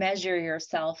don't measure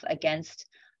yourself against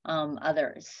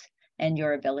others and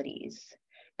your abilities.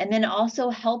 And then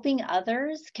also helping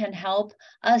others can help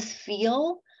us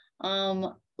feel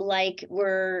like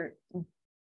we're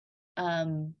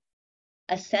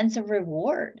a sense of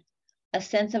reward, a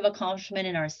sense of accomplishment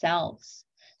in ourselves.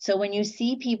 So when you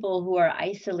see people who are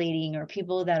isolating, or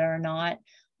people that are not,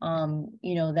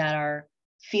 that are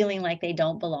feeling like they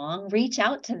don't belong, reach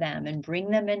out to them and bring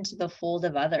them into the fold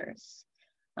of others.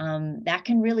 That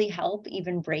can really help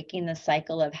even breaking the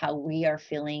cycle of how we are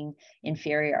feeling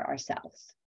inferior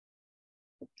ourselves.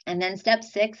 And then step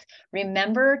 6,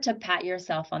 remember to pat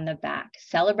yourself on the back.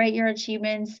 Celebrate your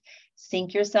achievements,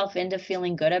 sink yourself into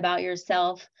feeling good about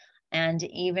yourself. And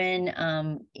even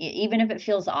if it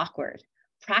feels awkward,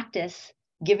 practice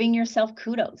giving yourself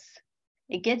kudos.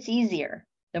 It gets easier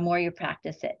the more you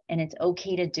practice it, and it's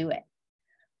okay to do it.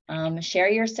 Share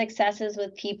your successes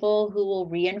with people who will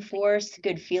reinforce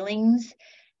good feelings,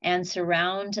 and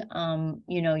surround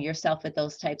yourself with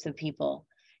those types of people.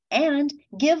 And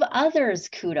give others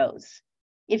kudos.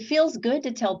 It feels good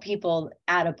to tell people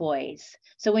attaboys.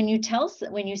 So when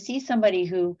you see somebody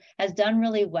who has done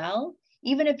really well,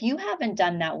 even if you haven't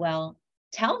done that well,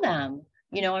 tell them,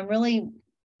 I'm really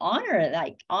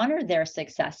honor their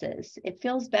successes. It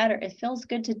feels better. It feels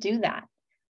good to do that.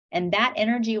 And that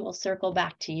energy will circle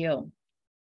back to you.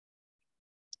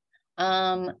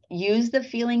 Use the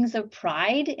feelings of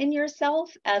pride in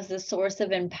yourself as the source of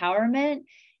empowerment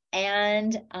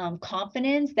and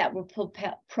confidence that will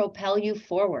propel you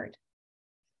forward.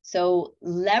 So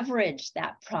leverage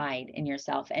that pride in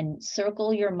yourself and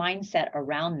circle your mindset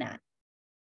around that.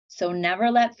 So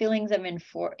never let feelings of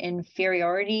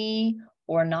inferiority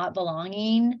or not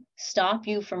belonging stop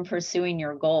you from pursuing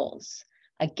your goals.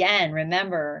 Again,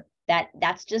 remember that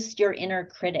that's just your inner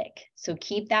critic. So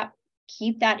keep that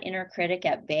inner critic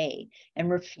at bay and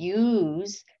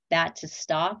refuse that to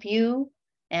stop you,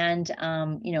 and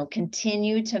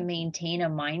continue to maintain a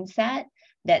mindset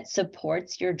that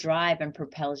supports your drive and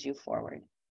propels you forward.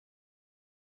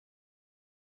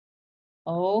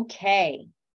 Okay,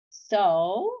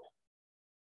 so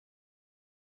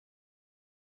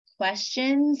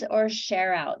questions or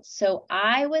share outs? So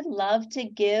I would love to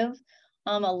give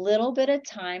a little bit of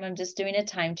time. I'm just doing a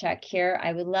time check here.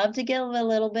 I would love to give a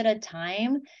little bit of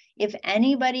time if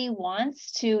anybody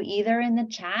wants to, either in the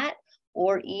chat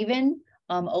or even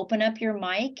open up your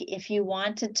mic if you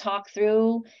want to talk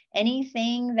through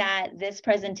anything that this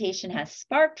presentation has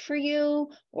sparked for you,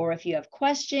 or if you have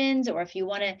questions, or if you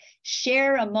want to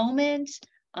share a moment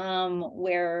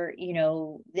where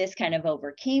this kind of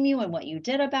overcame you and what you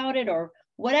did about it, or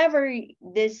whatever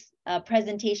this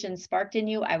presentation sparked in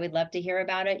you. I would love to hear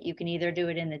about it. You can either do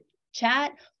it in the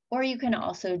chat, or you can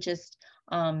also just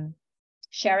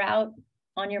share out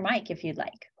on your mic if you'd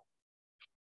like.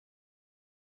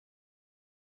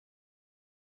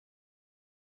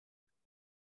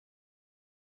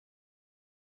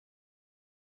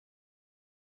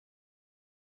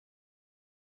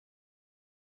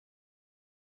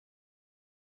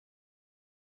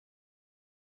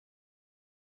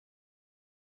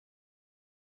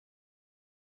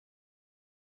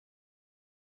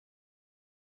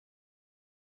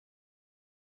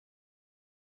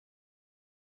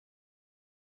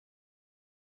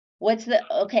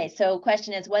 Okay, so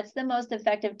question is, what's the most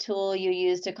effective tool you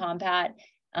use to combat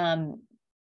the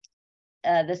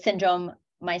syndrome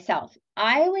myself?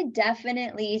 I would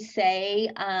definitely say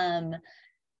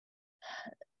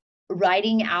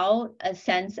writing out a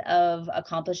sense of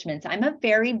accomplishments. I'm a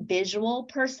very visual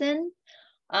person.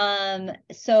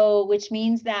 So which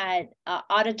means that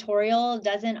auditorial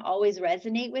doesn't always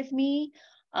resonate with me.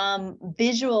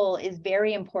 Visual is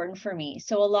very important for me.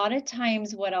 So a lot of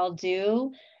times what I'll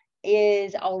do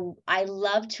is I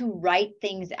love to write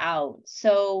things out.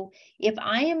 So if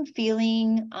I am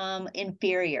feeling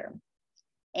inferior,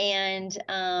 and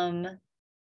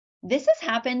this has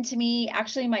happened to me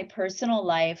actually in my personal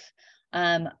life.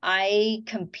 I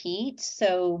compete,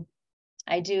 so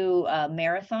I do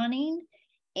marathoning,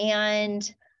 and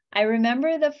I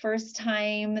remember the first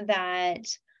time that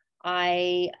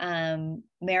I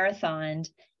marathoned,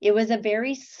 it was a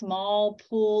very small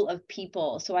pool of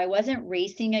people. So I wasn't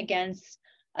racing against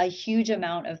a huge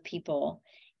amount of people.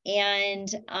 And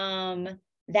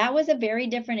that was a very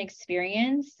different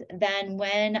experience than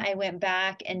when I went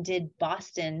back and did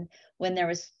Boston, when there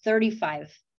was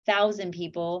 35,000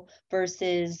 people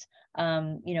versus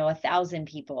 1,000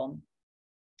 people.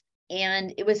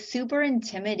 And it was super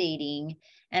intimidating.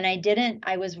 And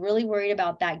I was really worried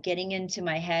about that getting into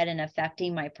my head and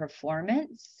affecting my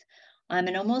performance,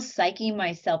 and almost psyching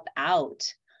myself out.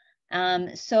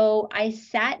 So I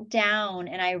sat down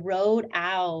and I wrote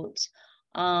out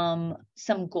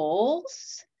some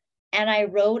goals, and I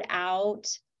wrote out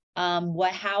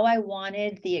how I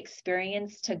wanted the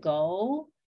experience to go.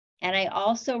 And I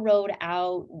also wrote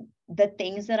out the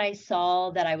things that I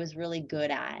saw that I was really good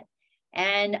at.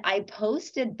 And I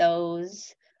posted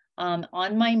those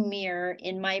on my mirror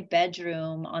in my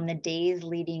bedroom on the days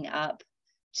leading up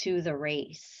to the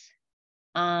race.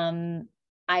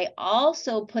 I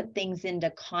also put things into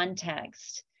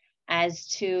context as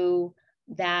to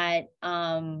that,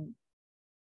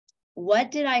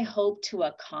 what did I hope to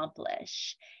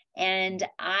accomplish? And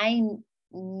I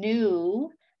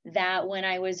knew that when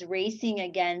I was racing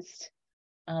against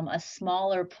a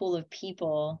smaller pool of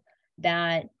people,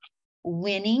 that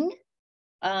winning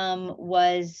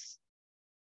was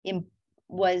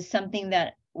something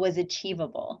that was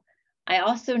achievable. I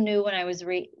also knew when I was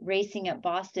racing at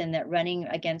Boston that running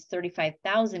against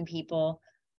 35,000 people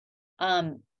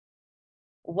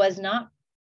was not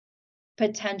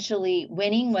potentially,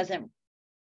 winning wasn't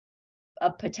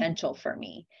a potential for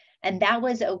me, and that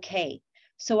was okay.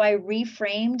 So I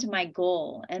reframed my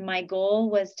goal, and my goal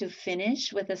was to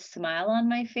finish with a smile on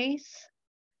my face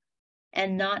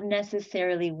and not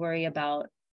necessarily worry about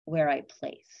where I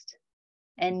placed.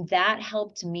 And that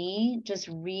helped me just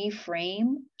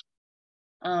reframe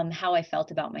how I felt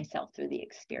about myself through the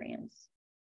experience.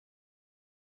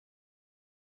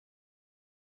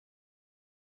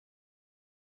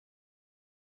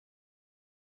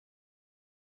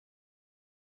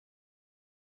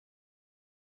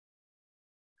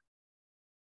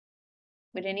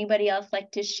 Would anybody else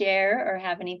like to share or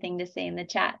have anything to say in the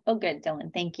chat? Oh, good,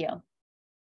 Dylan, thank you.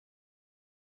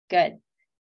 Good.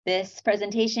 This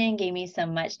presentation gave me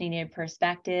some much needed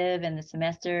perspective in the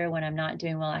semester when I'm not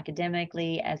doing well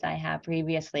academically as I have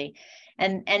previously.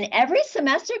 And every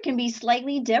semester can be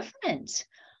slightly different.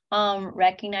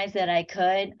 Recognizing that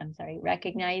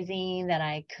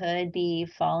I could be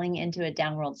falling into a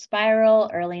downward spiral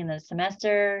early in the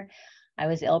semester. I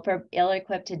was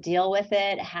ill-equipped to deal with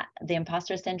it. The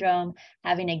imposter syndrome,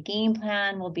 having a game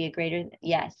plan will be a greater,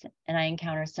 yes, and I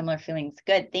encounter similar feelings.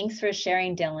 Good, thanks for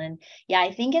sharing, Dylan. Yeah,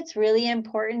 I think it's really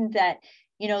important that,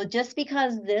 you know, just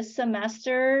because this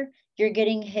semester you're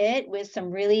getting hit with some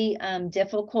really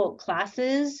difficult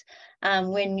classes,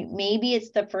 when maybe it's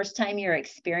the first time you're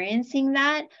experiencing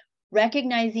that,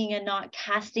 recognizing and not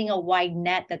casting a wide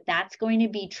net that that's going to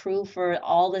be true for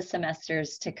all the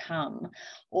semesters to come,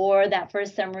 or that for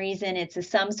some reason it's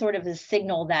some sort of a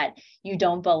signal that you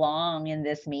don't belong in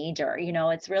this major. You know,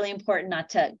 it's really important not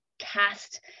to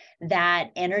cast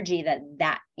that energy,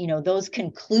 that you know, those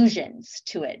conclusions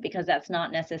to it, because that's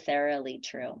not necessarily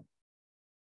true.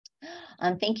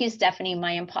 Thank you, Stephanie.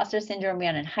 My imposter syndrome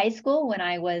began in high school when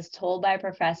I was told by a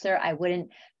professor I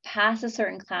wouldn't pass a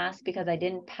certain class because I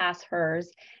didn't pass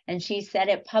hers. And she said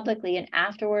it publicly. And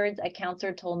afterwards, a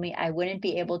counselor told me I wouldn't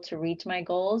be able to reach my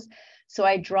goals. So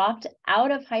I dropped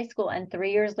out of high school. And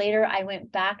 3 years later, I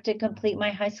went back to complete my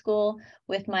high school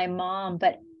with my mom.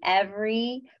 But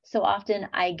every so often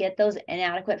I get those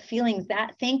inadequate feelings.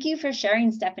 Thank you for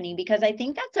sharing, Stephanie, because I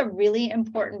think that's a really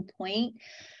important point,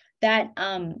 that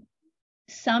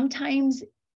sometimes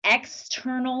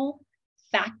external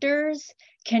factors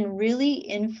can really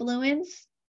influence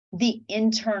the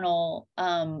internal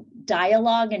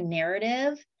dialogue and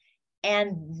narrative,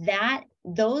 and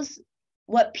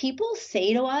what people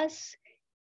say to us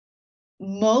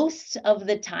most of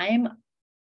the time,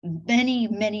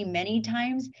 many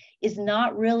times, is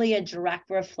not really a direct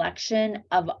reflection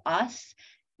of us.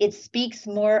 It speaks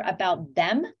more about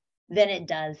them than it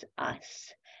does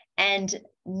us. And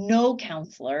no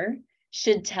counselor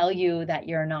should tell you that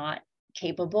you're not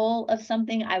capable of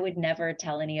something. I would never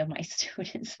tell any of my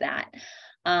students that.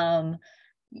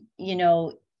 You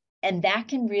know, and that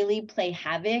can really play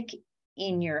havoc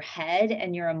in your head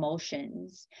and your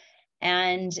emotions.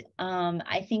 And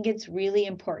I think it's really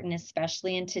important,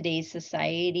 especially in today's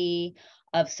society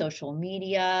of social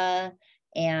media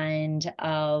and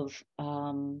of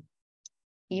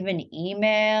even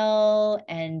email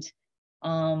and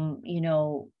you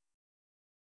know,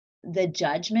 the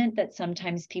judgment that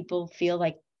sometimes people feel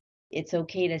like it's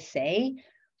okay to say.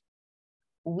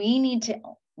 We need to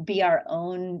be our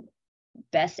own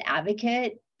best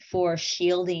advocate for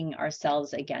shielding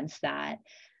ourselves against that,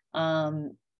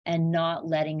 and not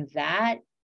letting that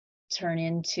turn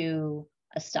into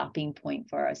a stopping point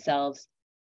for ourselves,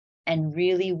 and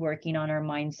really working on our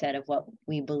mindset of what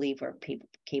we believe we're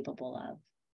capable of.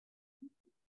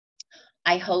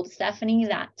 I hope, Stephanie,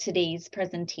 that today's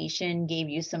presentation gave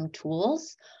you some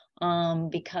tools,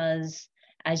 because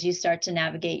as you start to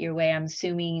navigate your way, I'm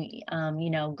assuming, you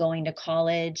know, going to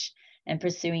college and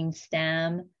pursuing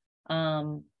STEM,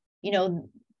 you know,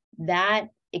 that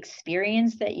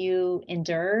experience that you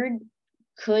endured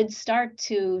could start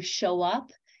to show up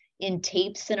in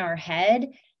tapes in our head,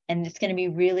 and it's going to be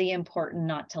really important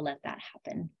not to let that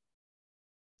happen.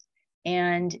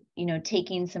 And, you know,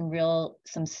 taking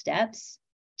some steps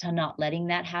to not letting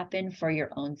that happen for your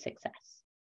own success.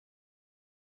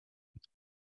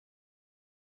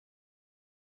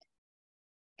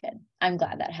 Good. I'm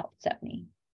glad that helped, Stephanie.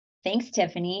 Thanks,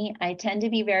 Tiffany. I tend to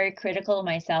be very critical of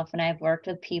myself, and I've worked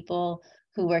with people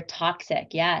who were toxic.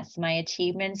 Yes, my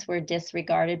achievements were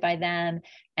disregarded by them.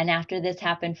 And after this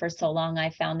happened for so long,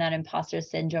 I found that imposter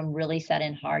syndrome really set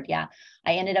in hard. Yeah,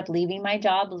 I ended up leaving my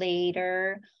job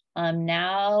later.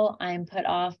 Now I'm put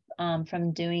off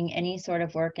from doing any sort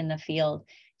of work in the field.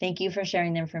 Thank you for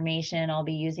sharing the information. I'll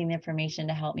be using the information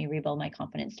to help me rebuild my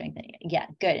confidence, strength. Yeah,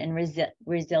 good. And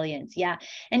resilience. Yeah.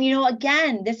 And, you know,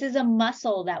 again, this is a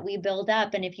muscle that we build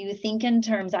up. And if you think in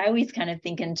terms, I always kind of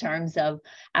think in terms of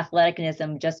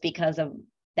athleticism just because of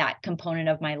that component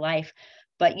of my life.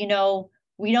 But, you know,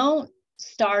 we don't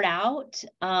start out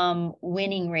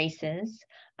winning races.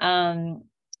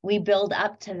 We build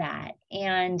up to that.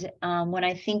 And when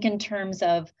I think in terms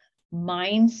of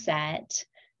mindset,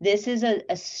 this is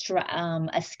a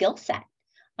skill set.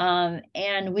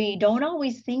 And we don't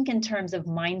always think in terms of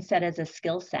mindset as a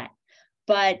skill set,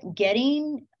 but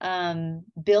building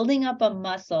up a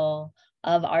muscle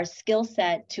of our skill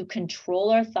set to control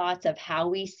our thoughts of how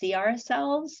we see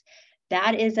ourselves,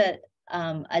 that is a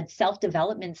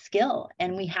self-development skill,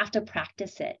 and we have to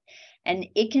practice it. And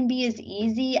it can be as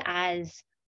easy as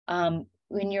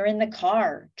when you're in the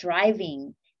car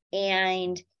driving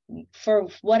and for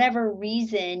whatever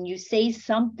reason, you say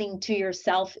something to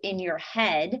yourself in your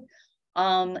head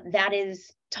that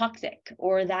is toxic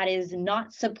or that is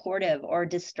not supportive or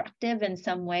destructive in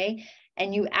some way,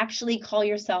 and you actually call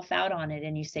yourself out on it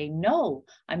and you say, no,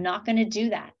 I'm not going to do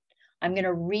that. I'm going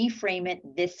to reframe it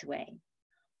this way.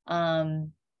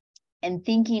 And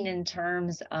thinking in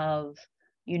terms of,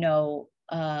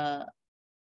 I'll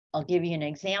give you an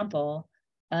example.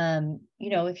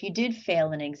 If you did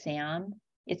fail an exam,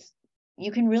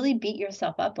 you can really beat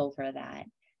yourself up over that.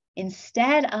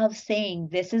 Instead of saying,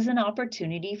 this is an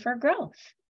opportunity for growth,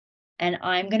 and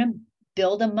I'm going to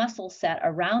build a muscle set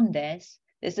around this.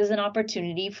 This is an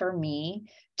opportunity for me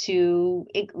to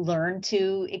learn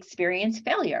to experience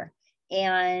failure.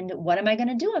 And what am I going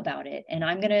to do about it? And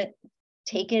I'm going to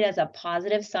take it as a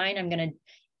positive sign. I'm going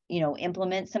to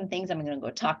implement some things. I'm going to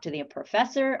go talk to the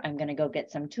professor. I'm going to go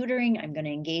get some tutoring. I'm going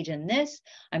to engage in this.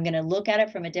 I'm going to look at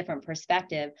it from a different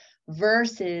perspective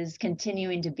versus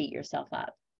continuing to beat yourself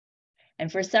up.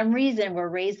 And for some reason, we're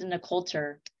raised in a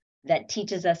culture that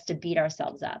teaches us to beat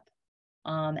ourselves up.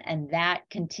 And that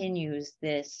continues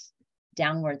this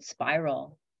downward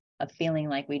spiral of feeling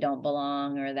like we don't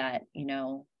belong or that,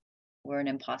 we're an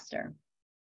imposter.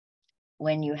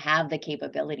 When you have the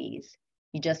capabilities,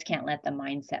 you just can't let the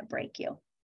mindset break you.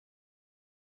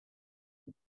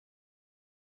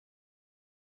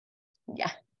 Yeah.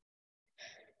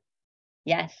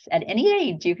 Yes, at any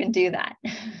age, you can do that.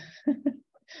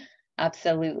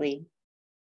 Absolutely.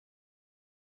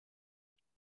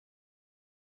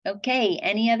 Okay,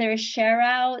 any other share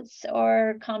outs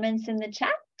or comments in the chat?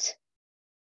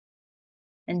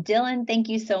 And Dylan, thank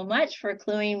you so much for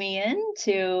cluing me in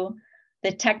to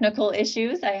the technical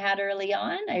issues I had early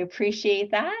on. I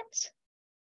appreciate that.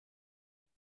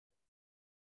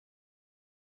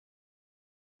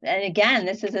 And again,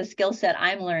 this is a skill set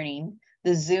I'm learning,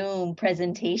 the Zoom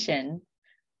presentation.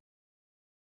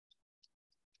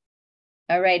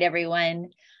 All right,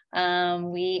 everyone.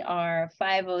 We are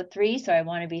 5:03, so I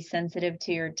want to be sensitive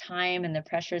to your time and the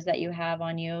pressures that you have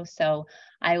on you. So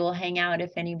I will hang out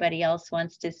if anybody else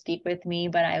wants to speak with me,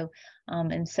 but I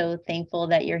am so thankful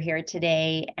that you're here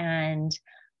today, and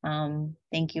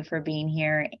thank you for being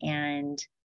here. And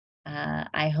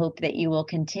I hope that you will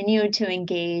continue to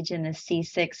engage in the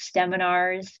C6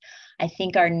 seminars. I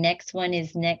think our next one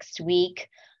is next week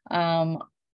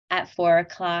at 4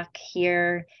 o'clock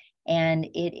here. And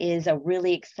it is a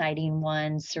really exciting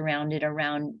one surrounded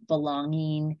around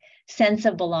belonging, sense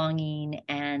of belonging,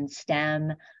 and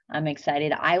STEM. I'm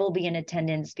excited. I will be in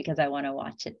attendance because I want to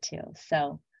watch it too.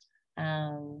 So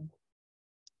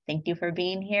thank you for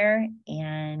being here,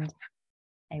 and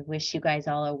I wish you guys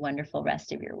all a wonderful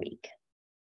rest of your week.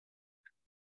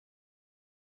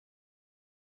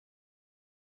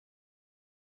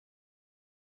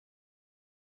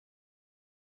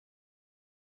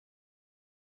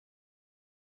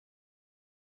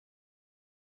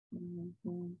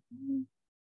 Mm-hmm.